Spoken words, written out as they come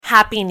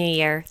Happy New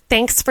Year.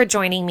 Thanks for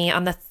joining me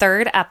on the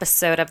third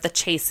episode of the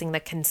Chasing the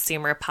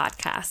Consumer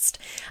podcast.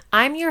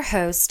 I'm your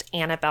host,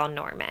 Annabelle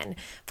Norman.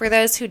 For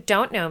those who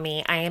don't know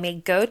me, I am a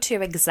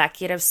go-to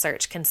executive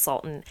search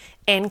consultant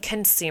in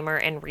consumer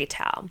and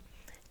retail.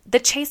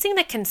 The Chasing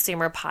the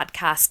Consumer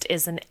podcast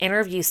is an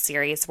interview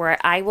series where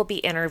I will be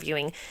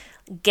interviewing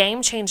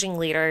game-changing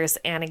leaders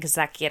and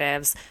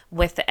executives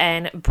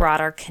within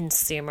broader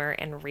consumer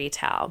and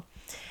retail.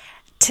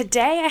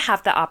 Today, I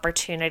have the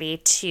opportunity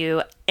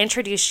to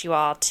introduce you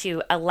all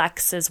to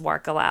Alexis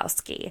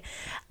Warkalowski.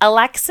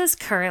 Alexis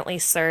currently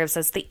serves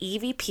as the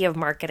EVP of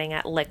Marketing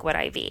at Liquid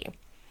IV.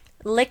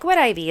 Liquid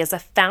IV is a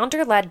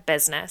founder-led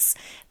business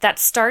that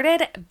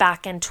started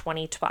back in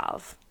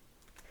 2012.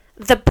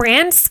 The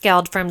brand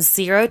scaled from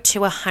 0 to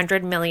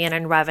 $100 million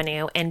in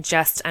revenue in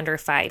just under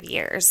 5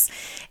 years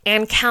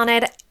and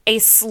counted a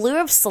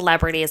slew of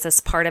celebrities as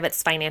part of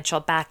its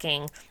financial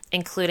backing,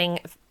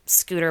 including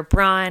Scooter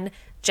Braun,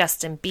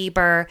 Justin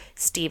Bieber,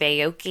 Steve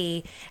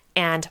Aoki,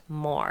 and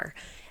more.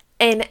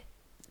 In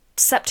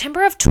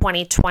September of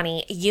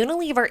 2020,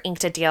 Unilever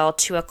inked a deal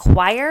to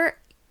acquire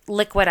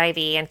Liquid IV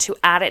and to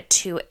add it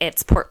to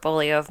its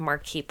portfolio of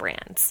marquee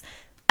brands.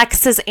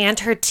 Alexis and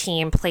her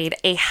team played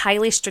a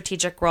highly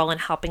strategic role in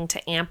helping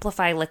to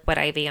amplify Liquid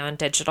IV on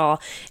digital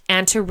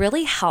and to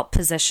really help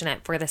position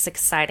it for this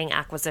exciting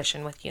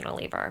acquisition with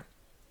Unilever.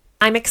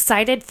 I'm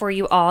excited for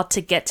you all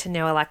to get to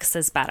know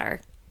Alexis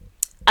better.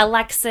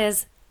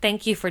 Alexis,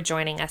 thank you for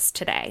joining us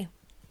today.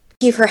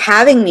 Thank you for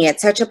having me.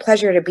 It's such a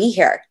pleasure to be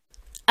here.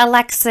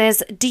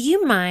 Alexis, do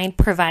you mind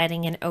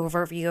providing an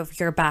overview of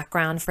your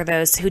background for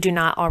those who do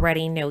not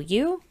already know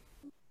you?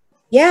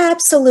 Yeah,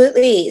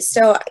 absolutely.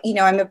 So,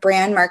 I'm a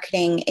brand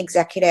marketing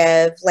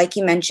executive. Like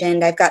you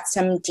mentioned, I've got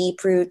some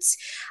deep roots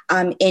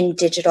in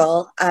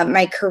digital.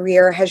 My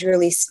career has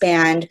really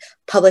spanned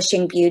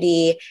publishing,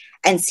 beauty,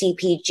 and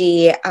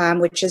CPG,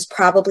 which is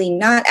probably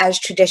not as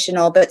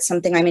traditional, but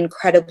something I'm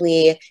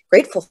incredibly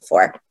grateful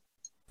for.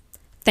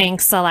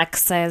 Thanks,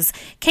 Alexis.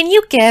 Can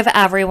you give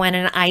everyone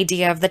an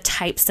idea of the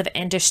types of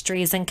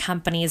industries and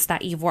companies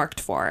that you've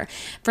worked for?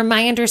 From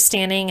my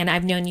understanding, and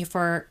I've known you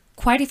for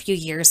quite a few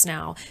years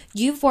now,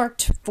 you've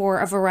worked for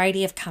a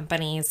variety of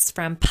companies,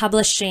 from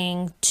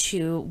publishing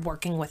to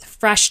working with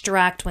Fresh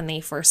Direct when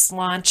they first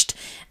launched,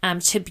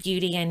 to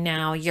beauty, and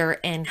now you're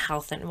in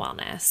health and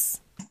wellness.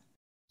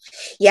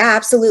 Yeah,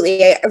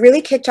 absolutely. I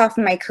really kicked off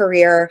my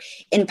career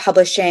in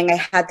publishing.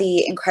 I had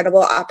the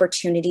incredible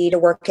opportunity to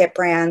work at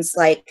brands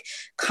like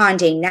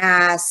Condé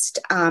Nast,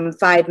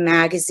 Vibe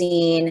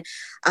Magazine,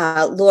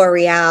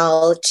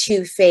 L'Oreal,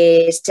 Too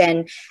Faced,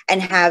 and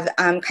have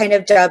kind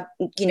of dug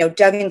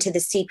into the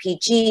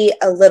CPG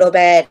a little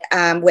bit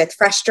with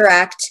Fresh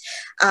Direct,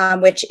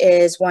 which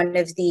is one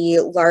of the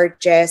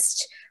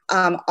largest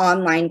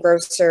online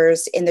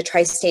grocers in the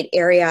tri-state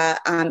area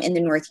in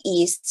the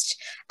Northeast,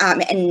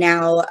 and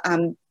now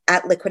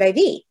at Liquid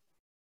IV.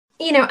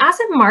 As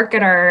a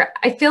marketer,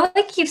 I feel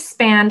like you've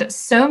spanned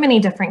so many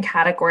different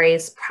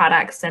categories,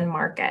 products, and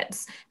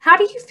markets. How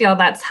do you feel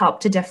that's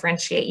helped to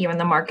differentiate you in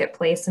the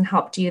marketplace and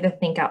helped you to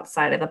think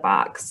outside of the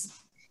box?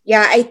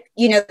 Yeah,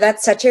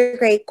 that's such a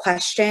great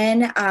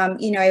question.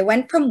 I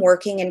went from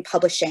working in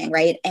publishing,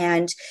 right?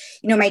 And,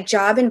 my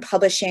job in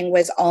publishing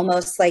was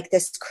almost like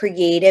this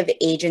creative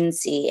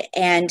agency,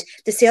 and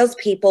the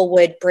salespeople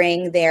would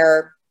bring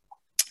their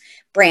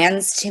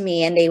brands to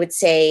me and they would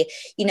say,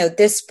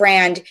 this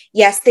brand,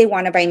 yes, they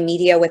want to buy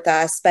media with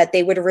us, but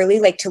they would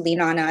really like to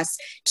lean on us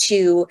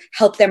to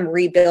help them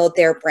rebuild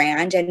their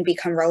brand and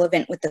become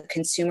relevant with the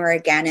consumer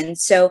again. And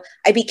so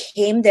I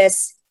became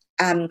this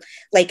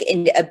like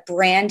in a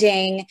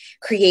branding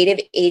creative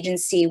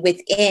agency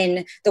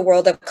within the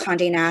world of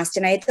Condé Nast.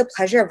 And I had the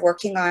pleasure of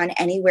working on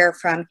anywhere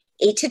from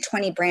 8 to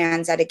 20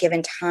 brands at a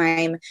given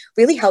time,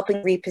 really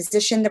helping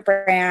reposition the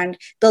brand,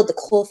 build the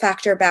cool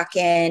factor back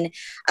in.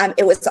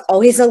 It was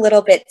always a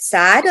little bit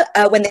sad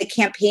when the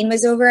campaign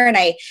was over and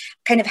I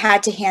kind of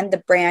had to hand the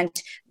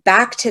brand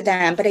back to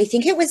them. But I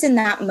think it was in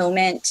that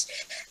moment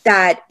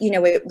that,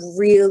 I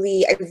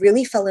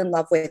really fell in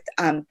love with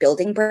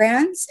building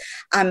brands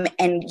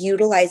and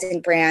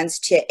utilizing brands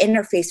to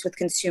interface with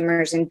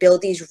consumers and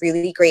build these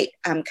really great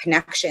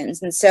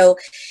connections. And so,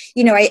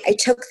 I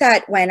took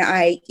that when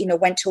I,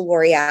 went to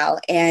L'Oreal,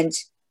 and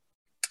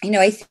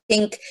I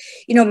think,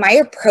 my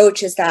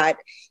approach is that,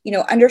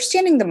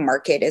 understanding the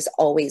market is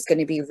always going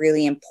to be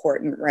really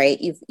important, right?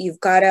 You've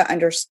got to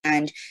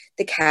understand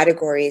the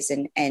categories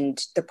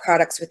and the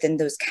products within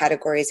those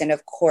categories. And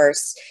of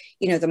course,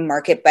 the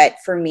market. But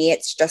for me,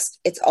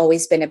 it's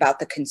always been about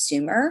the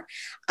consumer.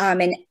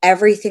 And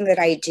everything that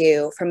I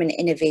do from an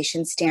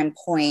innovation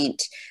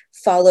standpoint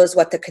follows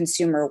what the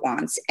consumer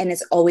wants. And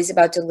it's always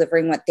about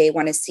delivering what they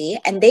want to see.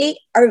 And they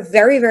are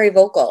very, very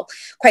vocal,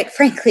 quite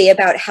frankly,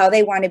 about how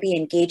they want to be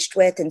engaged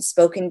with and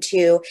spoken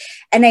to.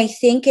 And I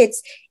think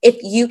it's, if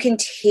you can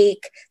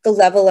take the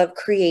level of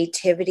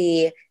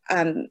creativity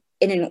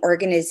in an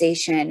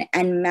organization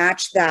and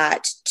match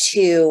that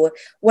to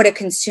what a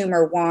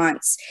consumer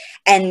wants,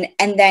 and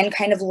then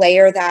kind of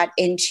layer that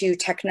into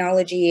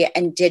technology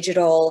and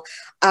digital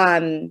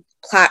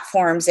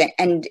platforms,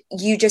 and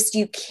you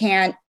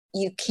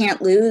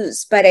can't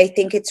lose. But I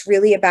think it's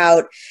really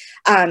about,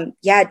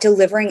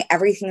 delivering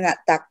everything that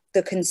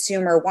the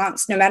consumer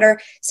wants, no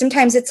matter,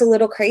 sometimes it's a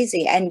little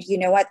crazy. And you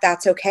know what,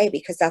 that's okay,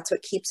 because that's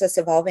what keeps us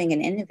evolving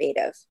and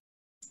innovative.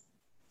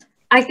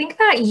 I think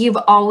that you've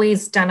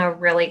always done a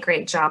really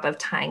great job of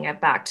tying it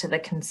back to the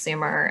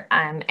consumer,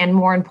 and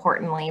more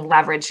importantly,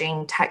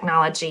 leveraging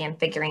technology and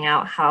figuring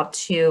out how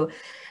to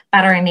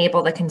better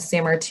enable the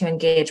consumer to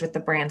engage with the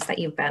brands that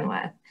you've been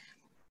with.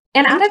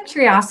 And out of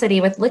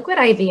curiosity, with Liquid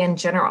IV in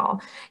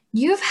general,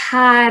 you've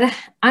had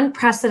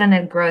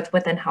unprecedented growth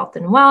within health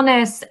and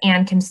wellness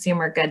and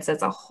consumer goods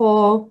as a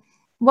whole.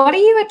 What do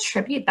you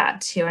attribute that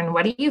to? And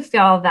what do you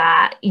feel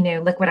that,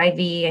 Liquid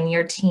IV and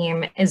your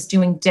team is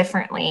doing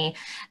differently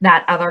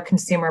that other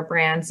consumer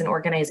brands and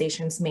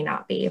organizations may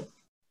not be?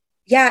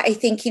 Yeah, I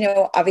think,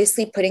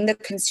 obviously putting the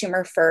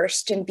consumer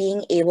first and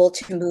being able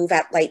to move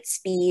at light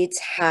speeds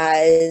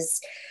has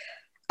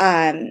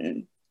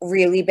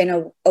really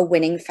been a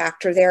winning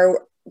factor there.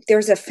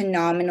 There's a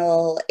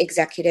phenomenal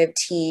executive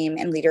team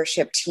and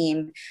leadership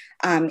team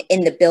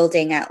in the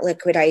building at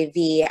Liquid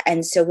IV.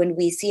 And so when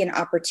we see an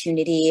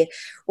opportunity,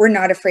 we're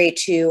not afraid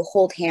to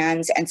hold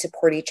hands and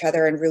support each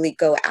other and really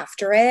go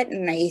after it.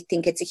 And I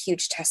think it's a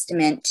huge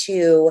testament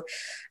to,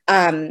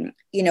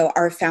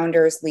 our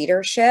founders'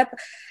 leadership.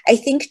 I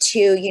think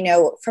too,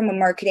 from a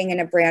marketing and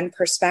a brand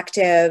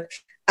perspective,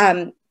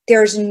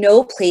 there's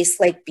no place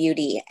like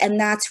beauty. And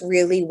that's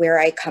really where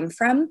I come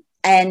from.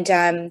 And,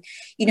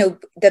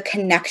 the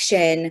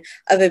connection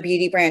of a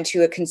beauty brand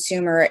to a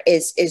consumer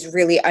is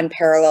really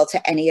unparalleled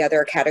to any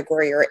other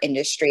category or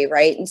industry,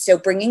 right? And so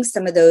bringing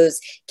some of those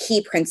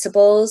key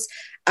principles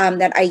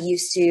that I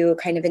used to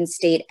kind of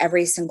instate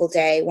every single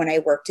day when I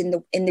worked in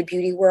the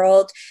beauty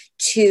world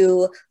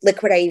to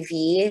Liquid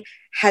IV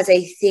has,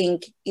 I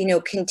think,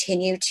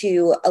 continued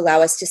to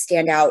allow us to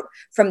stand out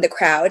from the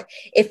crowd,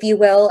 if you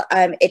will.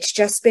 It's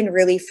just been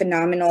really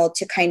phenomenal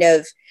to kind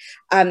of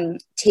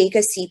take a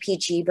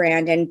CPG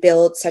brand and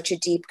build such a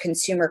deep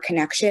consumer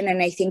connection.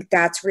 And I think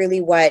that's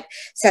really what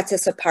sets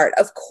us apart.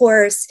 Of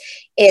course,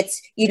 it's,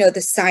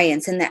 the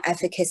science and the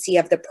efficacy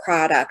of the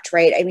product,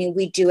 right? I mean,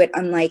 we do it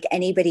unlike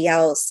anybody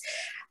else.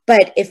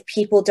 But if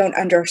people don't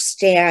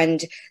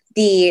understand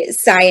the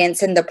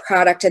science and the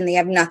product and they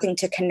have nothing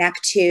to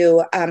connect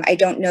to, I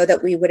don't know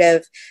that we would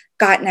have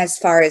gotten as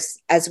far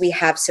as we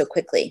have so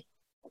quickly.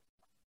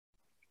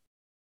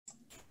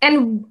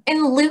 And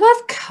in lieu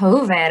of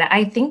COVID,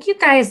 I think you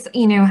guys,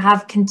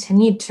 have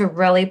continued to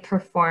really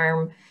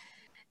perform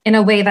in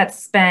a way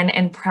that's been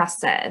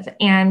impressive.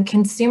 And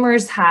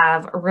consumers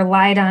have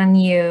relied on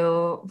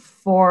you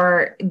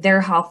for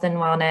their health and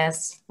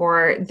wellness,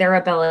 for their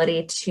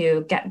ability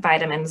to get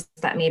vitamins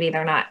that maybe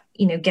they're not,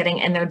 getting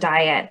in their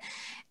diet,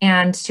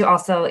 and to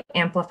also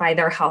amplify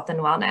their health and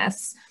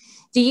wellness.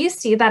 Do you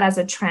see that as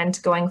a trend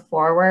going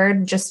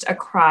forward, just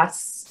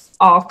across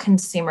all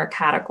consumer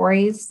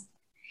categories?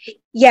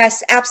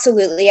 Yes,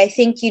 absolutely. I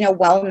think,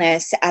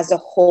 wellness as a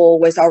whole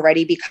was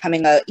already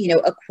becoming a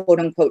quote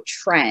unquote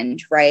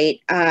trend, right?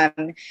 I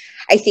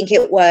think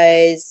it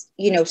was,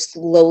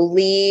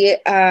 slowly,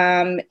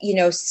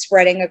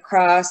 spreading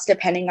across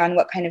depending on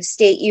what kind of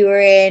state you were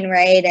in,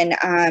 right?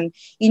 And,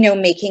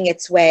 making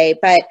its way.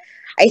 But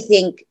I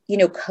think,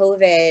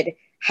 COVID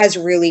has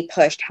really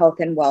pushed health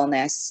and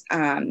wellness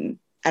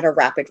at a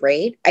rapid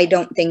rate. I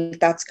don't think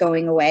that's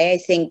going away. I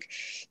think,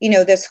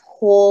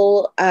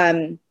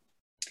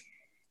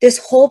 this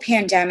whole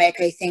pandemic,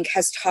 I think,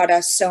 has taught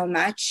us so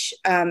much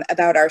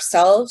about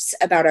ourselves,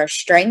 about our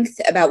strength,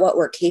 about what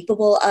we're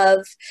capable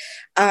of,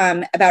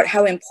 about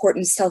how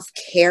important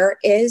self-care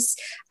is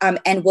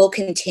and will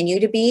continue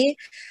to be.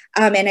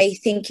 And I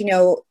think,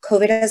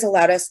 COVID has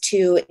allowed us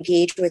to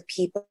engage with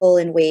people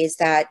in ways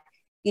that,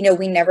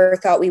 we never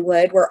thought we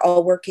would. We're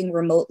all working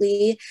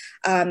remotely.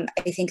 I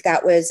think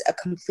that was a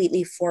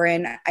completely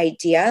foreign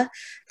idea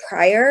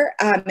prior.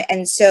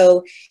 And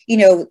so,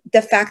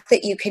 the fact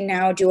that you can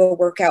now do a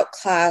workout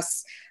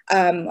class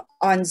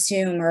on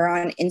Zoom or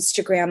on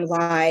Instagram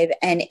Live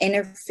and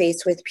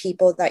interface with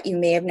people that you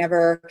may have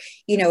never,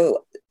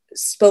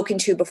 spoken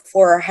to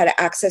before or had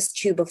access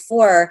to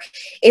before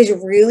is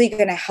really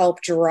going to help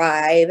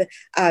drive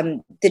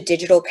the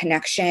digital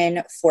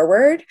connection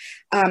forward.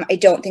 I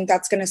don't think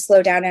that's going to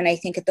slow down. And I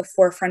think at the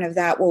forefront of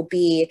that will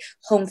be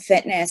home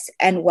fitness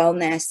and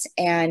wellness.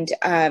 And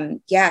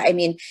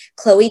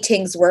Chloe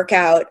Ting's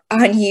workout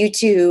on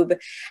YouTube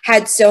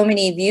had so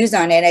many views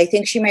on it. I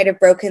think she might have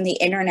broken the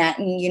internet.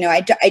 And,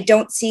 I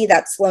don't see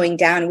that slowing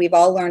down. We've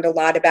all learned a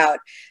lot about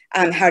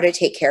how to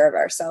take care of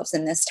ourselves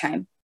in this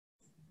time.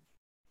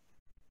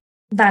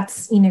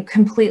 That's,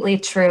 completely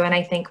true. And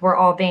I think we're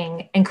all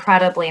being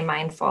incredibly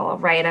mindful,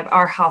 right, of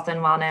our health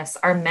and wellness,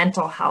 our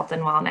mental health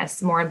and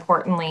wellness, more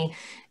importantly.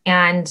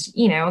 And,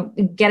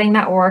 getting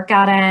that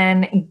workout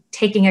in,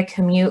 taking a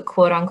commute,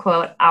 quote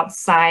unquote,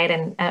 outside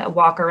and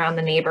walk around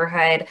the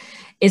neighborhood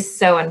is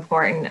so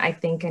important, I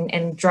think,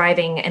 in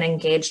driving an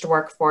engaged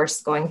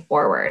workforce going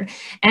forward.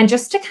 And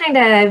just to kind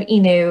of,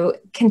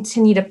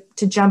 continue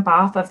to jump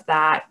off of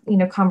that,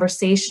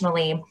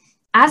 conversationally,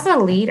 As a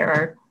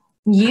leader,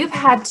 you've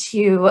had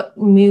to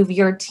move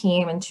your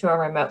team into a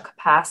remote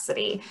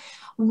capacity.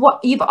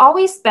 What you've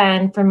always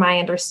been, from my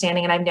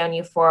understanding, and I've known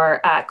you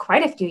for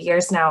quite a few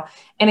years now,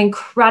 an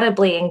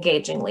incredibly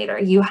engaging leader.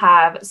 You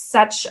have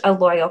such a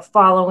loyal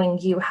following.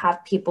 You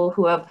have people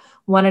who have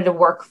wanted to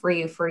work for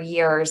you for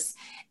years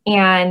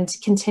and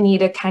continue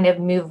to kind of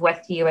move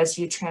with you as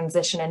you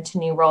transition into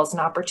new roles and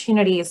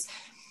opportunities.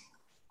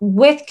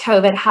 With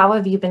COVID, how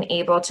have you been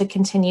able to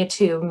continue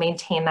to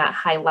maintain that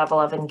high level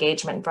of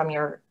engagement from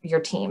your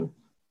team?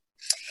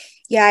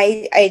 Yeah,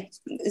 I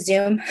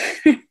Zoom.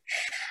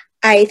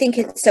 I think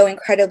it's so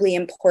incredibly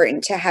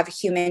important to have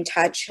human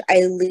touch.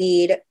 I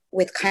lead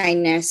with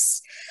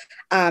kindness.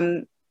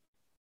 Um,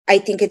 I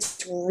think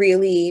it's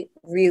really,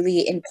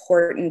 really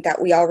important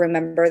that we all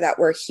remember that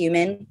we're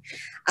human,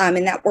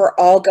 and that we're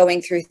all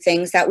going through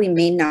things that we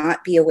may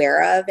not be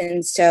aware of.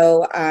 And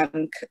so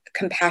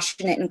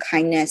compassionate and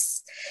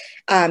kindness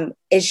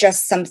is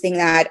just something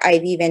that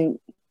I've even,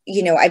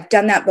 I've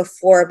done that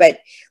before, but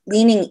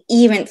leaning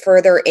even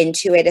further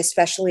into it,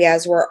 especially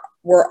as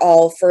we're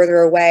all further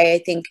away. I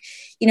think,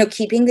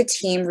 keeping the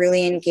team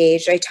really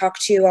engaged. I talk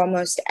to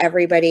almost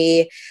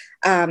everybody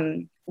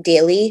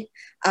daily.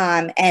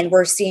 And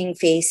we're seeing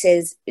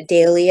faces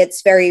daily.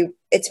 It's very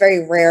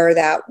rare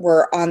that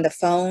we're on the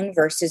phone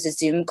versus a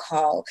Zoom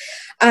call.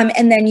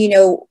 And then,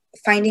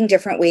 finding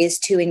different ways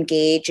to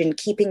engage and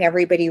keeping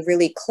everybody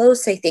really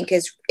close, I think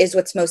is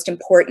what's most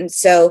important.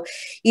 So,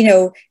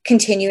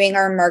 continuing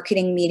our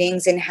marketing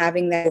meetings and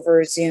having that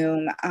over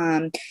Zoom,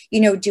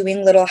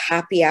 doing little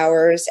happy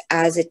hours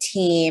as a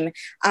team.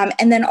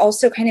 And then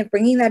also kind of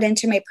bringing that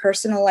into my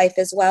personal life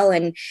as well.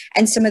 And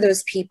some of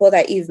those people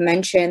that you've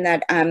mentioned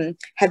that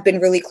have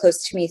been really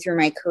close to me through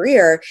my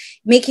career,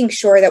 making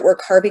sure that we're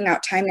carving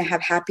out time to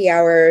have happy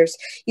hours,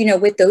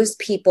 with those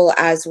people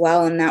as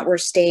well. And that we're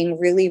staying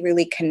really,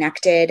 really connected.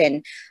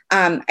 And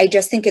I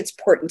just think it's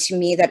important to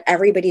me that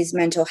everybody's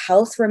mental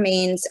health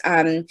remains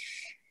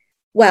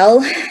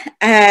well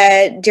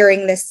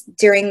during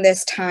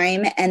this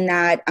time, and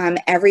that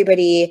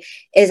everybody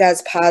is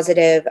as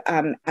positive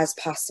as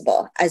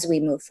possible as we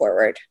move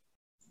forward.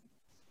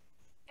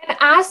 And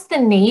as the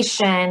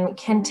nation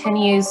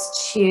continues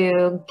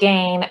to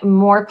gain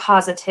more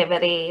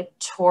positivity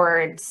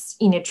towards,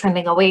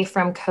 trending away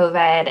from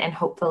COVID, and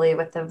hopefully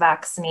with the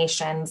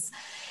vaccinations,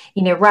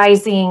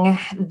 rising,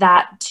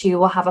 that too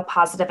will have a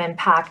positive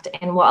impact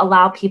and will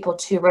allow people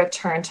to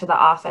return to the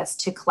office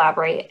to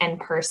collaborate in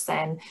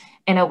person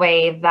in a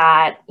way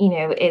that,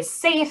 is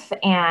safe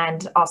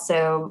and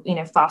also,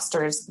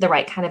 fosters the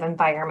right kind of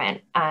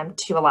environment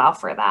to allow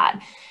for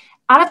that.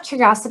 Out of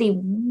curiosity,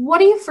 what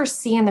do you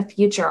foresee in the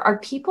future? Are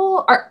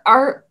people,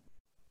 I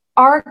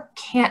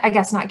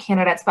guess not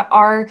candidates, but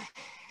are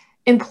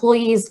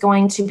employees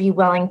going to be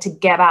willing to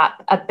give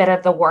up a bit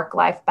of the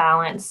work-life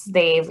balance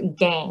they've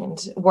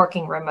gained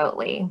working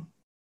remotely?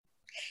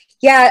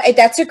 Yeah,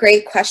 that's a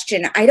great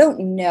question. I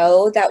don't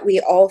know that we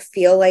all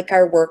feel like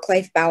our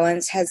work-life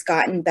balance has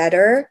gotten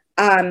better.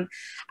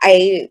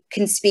 I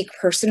can speak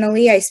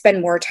personally. I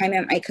spend more time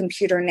at my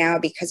computer now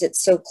because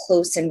it's so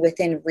close and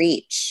within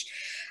reach.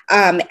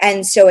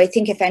 And so I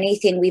think, if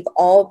anything, we've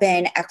all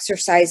been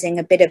exercising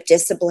a bit of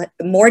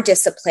more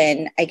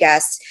discipline, I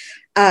guess,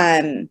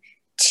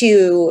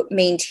 to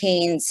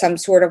maintain some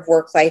sort of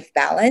work-life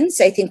balance.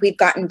 I think we've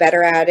gotten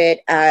better at it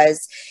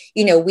as,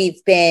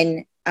 we've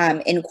been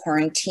in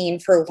quarantine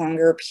for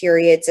longer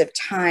periods of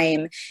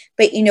time.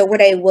 But,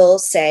 what I will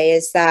say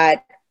is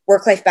that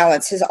work-life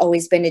balance has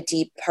always been a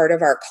deep part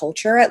of our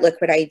culture at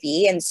Liquid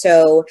IV. And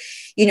so,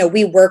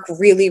 we work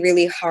really,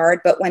 really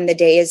hard, but when the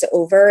day is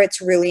over, it's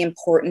really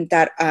important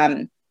that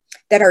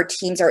that our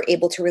teams are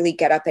able to really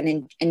get up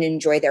and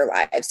enjoy their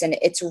lives. And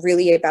it's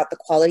really about the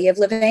quality of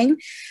living.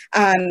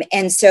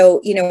 And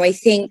so, I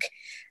think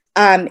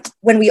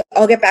when we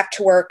all get back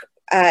to work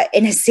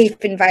in a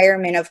safe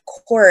environment, of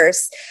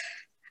course,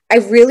 I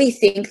really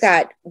think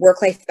that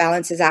work-life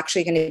balance is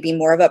actually going to be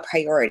more of a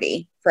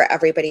priority for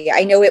everybody.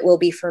 I know it will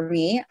be for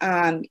me.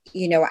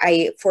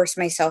 I force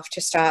myself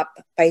to stop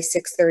by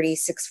 6:30,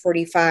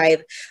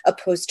 6:45,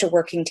 opposed to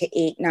working to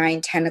 8,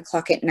 9, 10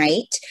 o'clock at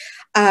night.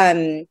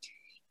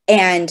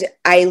 And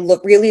I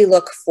really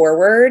look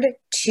forward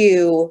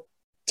to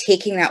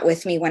taking that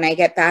with me when I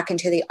get back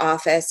into the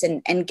office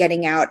and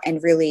getting out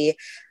and really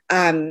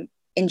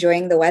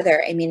enjoying the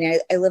weather. I mean,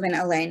 I live in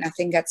LA,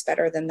 nothing gets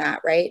better than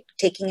that, right?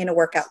 Taking in a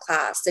workout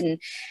class and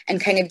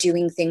kind of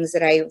doing things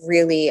that I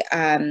really,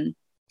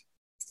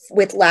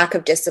 with lack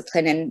of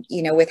discipline and,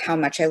 with how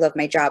much I love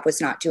my job,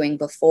 was not doing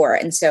before.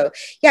 And so,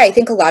 yeah, I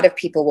think a lot of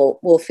people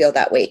will feel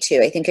that way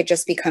too. I think it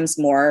just becomes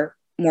more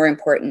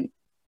important.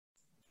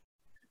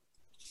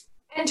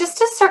 And just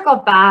to circle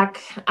back,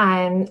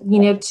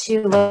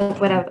 to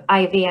Liquid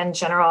IV in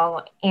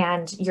general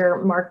and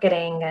your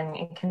marketing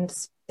and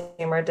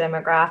consumer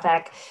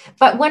demographic,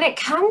 but when it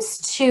comes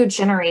to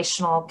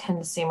generational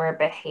consumer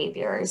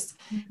behaviors,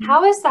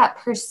 how is that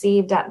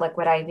perceived at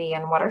Liquid IV,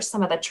 and what are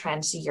some of the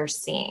trends you're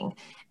seeing?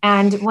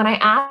 And when I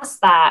ask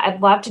that,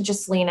 I'd love to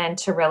just lean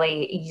into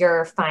really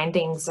your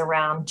findings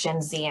around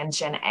Gen Z and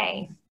Gen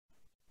A.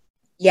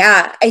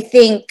 Yeah, I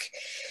think,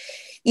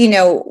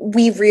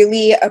 we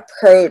really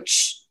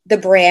approach the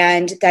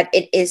brand that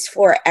it is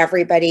for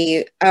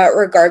everybody,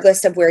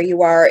 regardless of where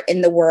you are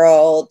in the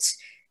world,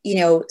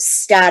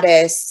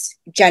 status,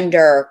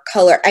 gender,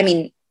 color. I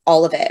mean,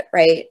 all of it,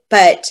 right?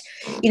 But,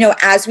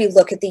 as we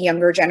look at the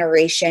younger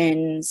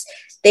generations,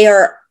 they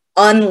are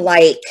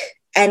unlike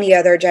any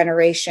other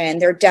generation.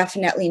 They're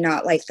definitely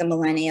not like the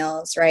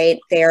millennials, right?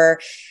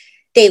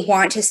 They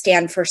want to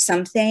stand for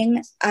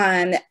something.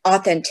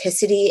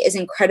 Authenticity is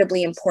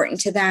incredibly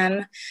important to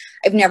them.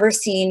 I've never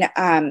seen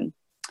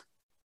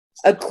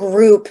a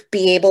group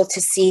be able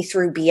to see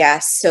through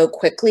BS so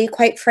quickly,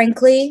 quite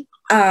frankly.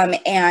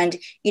 And,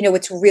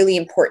 it's really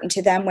important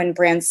to them when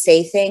brands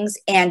say things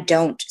and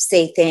don't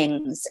say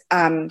things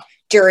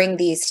during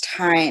these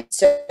times.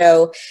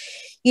 So,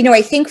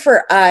 I think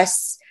for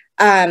us,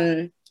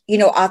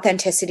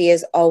 authenticity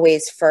is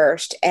always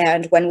first.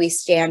 And when we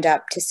stand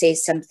up to say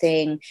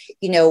something,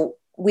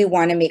 we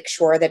want to make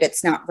sure that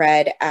it's not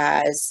read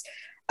as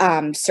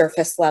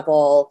surface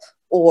level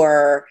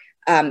or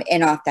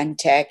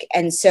inauthentic.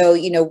 And so,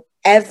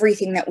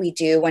 everything that we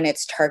do when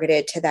it's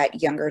targeted to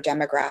that younger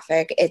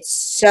demographic, it's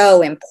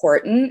so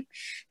important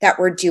that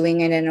we're doing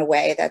it in a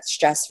way that's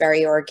just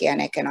very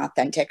organic and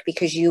authentic,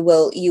 because you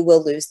will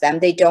lose them.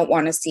 They don't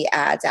want to see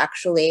ads,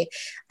 actually.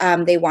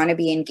 They want to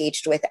be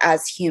engaged with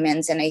as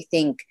humans. And I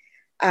think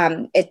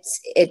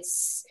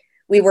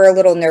we were a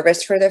little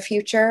nervous for the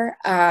future.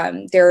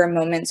 There are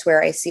moments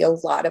where I see a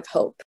lot of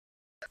hope.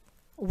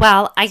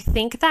 Well, I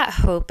think that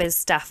hope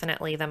is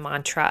definitely the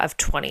mantra of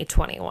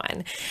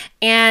 2021.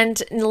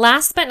 And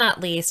last but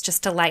not least,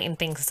 just to lighten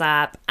things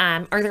up,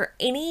 are there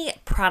any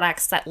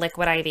products that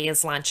Liquid IV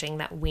is launching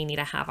that we need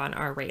to have on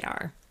our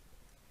radar?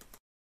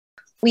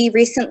 We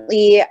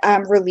recently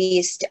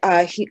released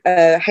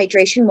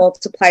Hydration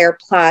Multiplier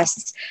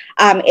Plus.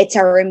 It's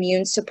our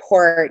immune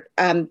support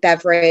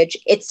beverage.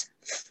 It's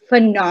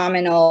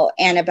phenomenal,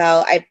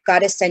 Annabelle. I've got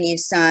to send you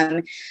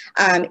some.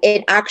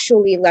 It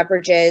actually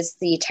leverages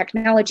the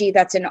technology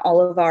that's in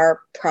all of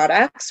our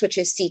products, which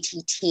is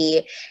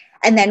CTT.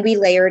 And then we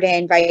layered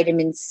in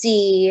vitamin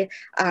C,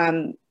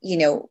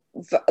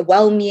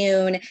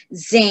 Wellmune,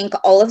 zinc,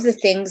 all of the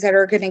things that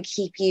are going to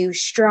keep you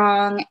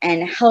strong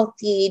and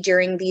healthy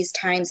during these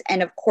times.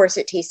 And of course,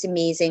 it tastes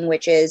amazing,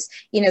 which is,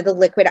 the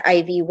Liquid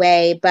IV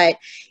way. But,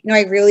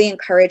 I really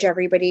encourage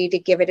everybody to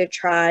give it a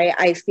try.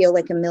 I feel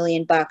like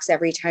 $1,000,000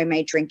 every time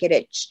I drink it.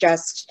 It's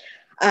just,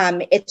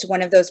 it's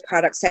one of those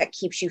products that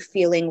keeps you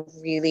feeling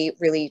really,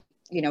 really,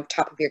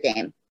 top of your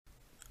game.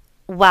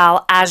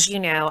 Well, as you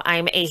know,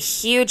 I'm a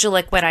huge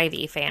Liquid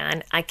IV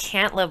fan. I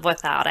can't live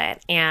without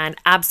it, and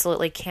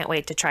absolutely can't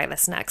wait to try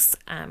this next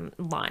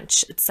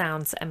launch. It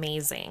sounds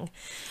amazing.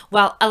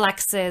 Well,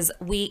 Alexis,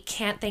 we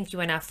can't thank you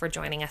enough for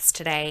joining us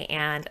today,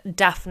 and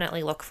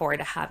definitely look forward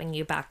to having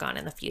you back on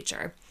in the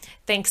future.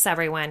 Thanks,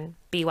 everyone.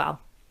 Be well.